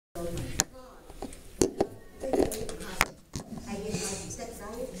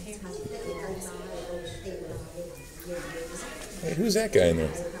Who's that guy in there?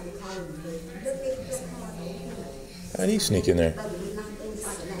 How'd he sneak in there?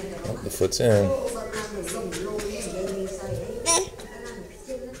 Oh, the foot's in.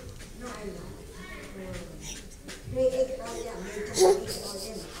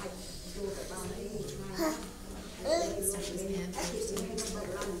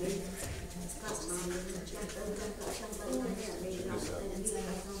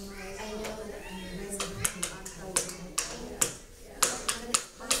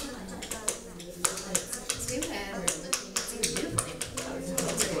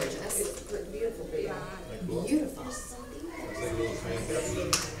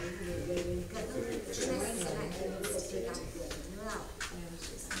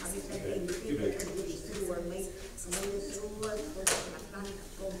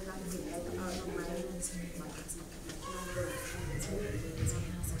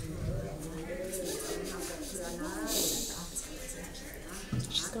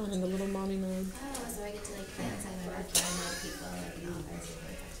 She's going into little mommy mode. Oh, so I get to like play outside my backyard and know people like in office.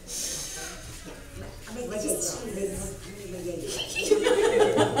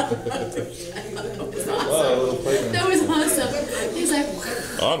 That was awesome. He's like,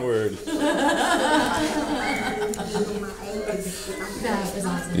 Onward. that was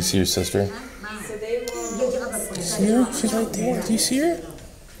awesome. You see your sister? See her? She's right there. Do you see her?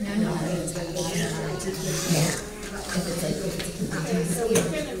 No.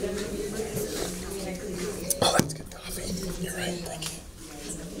 Oh, that's good coffee. You're right. Thank you.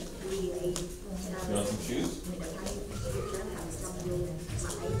 You want some shoes?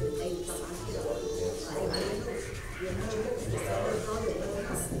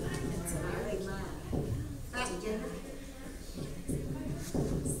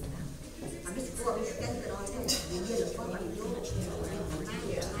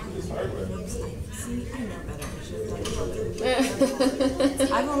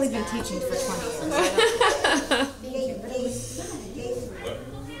 I've only been teaching for 20 years.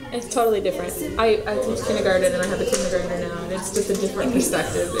 It's totally different. I teach kindergarten and I have a kindergartner now, and it's just a different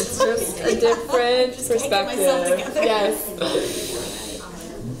perspective. It's just a different perspective. Yes.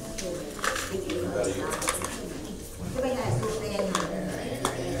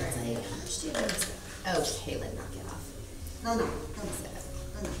 Oh, Caitlin, knock it off. No.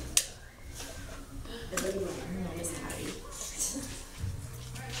 Miss Tabby.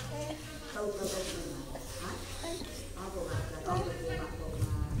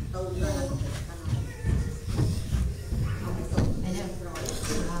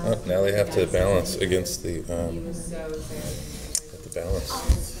 Oh, now they have to balance against the balance.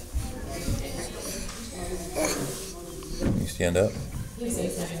 You stand up.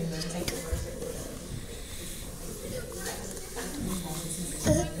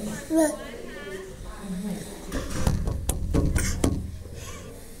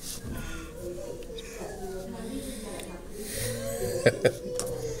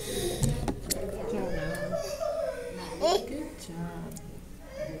 Good job.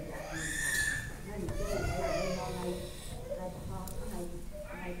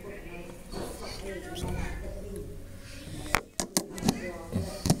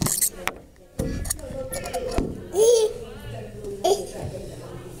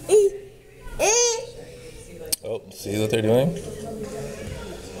 Oh, see what they're doing?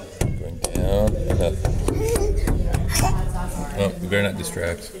 Going down and up. Oh, you better not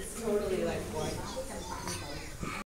distract.